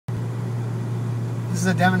This is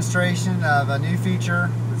a demonstration of a new feature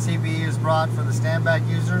that CPE has brought for the Standback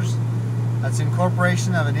users. That's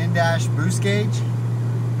incorporation of an in-dash boost gauge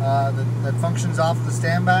that functions off the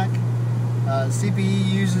Standback. CPE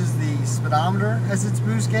uses the speedometer as its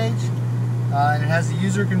boost gauge, and it has a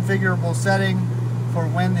user configurable setting for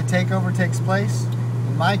when the takeover takes place.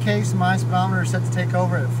 In my case, my speedometer is set to take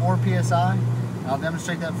over at 4 psi. I'll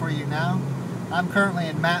demonstrate that for you now. I'm currently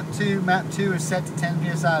in map 2. Map 2 is set to 10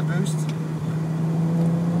 psi boost.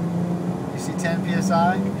 You see 10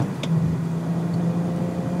 psi.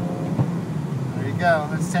 There you go.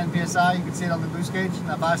 That's 10 psi. You can see it on the boost gauge.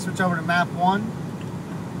 Now if I switch over to map 1,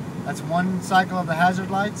 that's one cycle of the hazard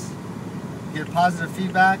lights. You get positive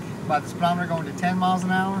feedback by the speedometer going to 10 miles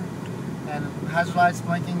an hour and hazard lights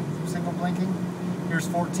blinking, single blinking. Here's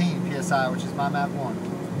 14 psi, which is my map 1.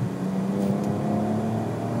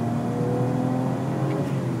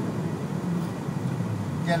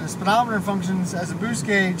 Again, the speedometer functions as a boost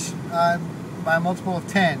gauge by a multiple of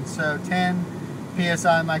 10. So 10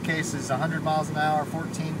 psi in my case is 100 miles an hour,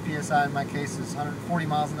 14 psi in my case is 140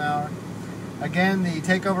 miles an hour. Again, the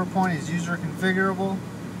takeover point is user configurable.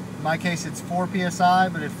 In my case it's 4 psi,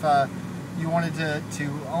 but if you wanted to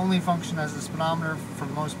only function as a speedometer for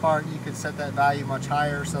the most part, you could set that value much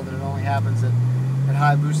higher so that it only happens at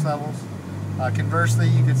high boost levels. Conversely,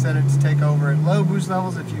 you could set it to take over at low boost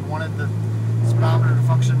levels if you wanted the speedometer to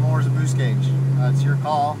function more as a boost gauge. It's your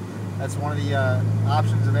call. That's one of the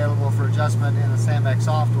options available for adjustment in the Standback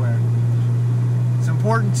software. It's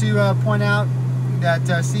important to point out that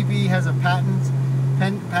CPE has a patent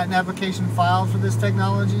application filed for this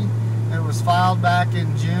technology. It was filed back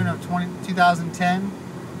in June of 2010.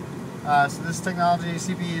 So this technology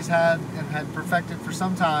CPE has had and had perfected for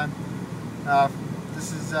some time.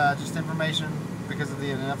 This is just information because of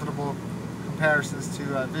the inevitable comparisons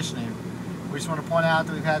to Vishnu. We just want to point out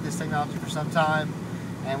that we've had this technology for some time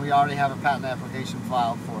and we already have a patent application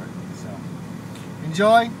filed for it. So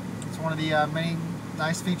enjoy. It's one of the many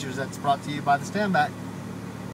nice features that's brought to you by the Standback.